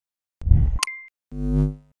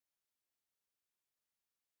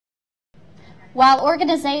While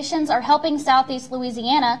organizations are helping Southeast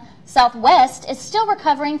Louisiana, Southwest is still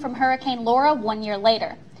recovering from Hurricane Laura 1 year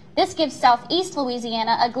later. This gives Southeast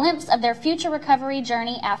Louisiana a glimpse of their future recovery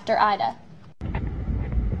journey after Ida.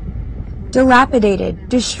 Dilapidated,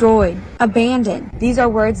 destroyed, abandoned. These are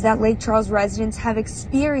words that Lake Charles residents have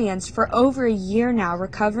experienced for over a year now,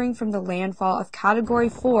 recovering from the landfall of Category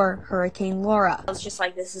 4 Hurricane Laura. I was just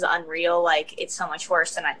like, this is unreal, like it's so much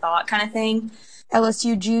worse than I thought kind of thing.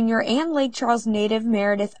 LSU junior and Lake Charles native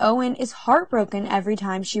Meredith Owen is heartbroken every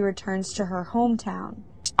time she returns to her hometown.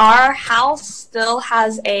 Our house still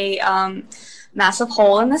has a massive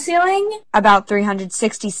hole in the ceiling. About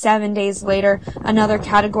 367 days later, another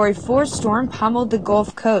Category 4 storm pummeled the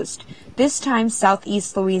Gulf Coast, this time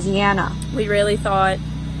Southeast Louisiana. We really thought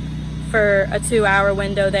for a 2-hour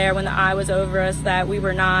window there when the eye was over us that we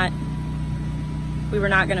were not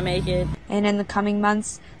going to make it. And in the coming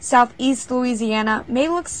months, Southeast Louisiana may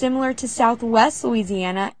look similar to Southwest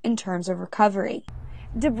Louisiana in terms of recovery.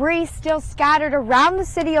 Debris still scattered around the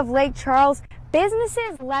city of Lake Charles,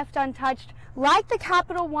 businesses left untouched, like the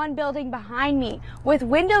Capital One building behind me, with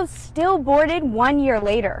windows still boarded 1 year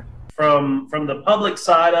later. From the public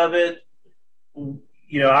side of it,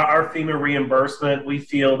 you know, our FEMA reimbursement, we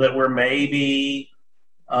feel that we're maybe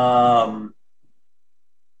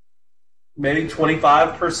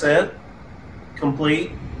 25%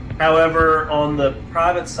 complete. However, on the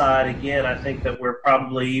private side, again, I think that we're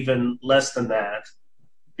probably even less than that,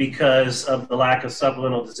 because of the lack of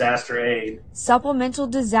supplemental disaster aid. Supplemental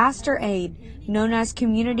disaster aid, known as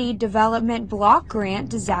Community Development Block Grant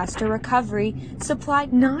Disaster Recovery,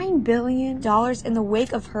 supplied $9 billion in the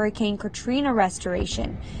wake of Hurricane Katrina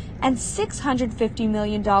restoration and $650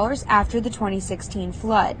 million after the 2016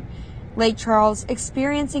 flood. Lake Charles,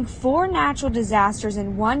 experiencing 4 natural disasters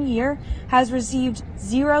in 1 year, has received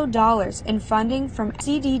 $0 in funding from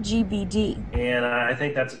CDGBD. And I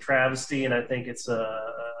think that's a travesty, and I think it's an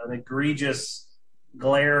egregious,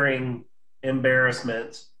 glaring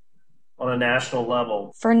embarrassment on a national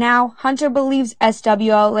level. For now, Hunter believes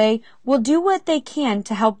SWLA will do what they can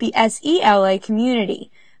to help the SELA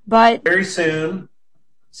community, but very soon,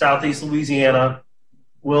 Southeast Louisiana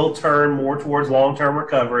will turn more towards long-term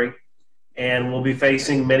recovery, and we'll be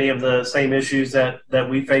facing many of the same issues that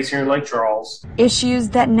we face here in Lake Charles.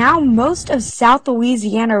 Issues that now most of South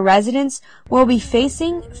Louisiana residents will be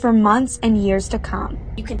facing for months and years to come.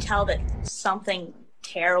 You can tell that something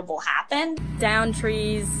terrible happened. Down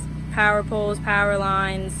trees, power poles, power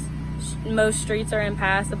lines, most streets are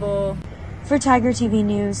impassable. For Tiger TV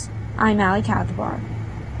News, I'm Ali Kadbar.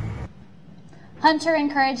 Hunter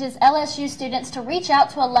encourages LSU students to reach out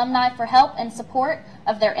to alumni for help and support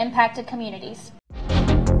of their impacted communities.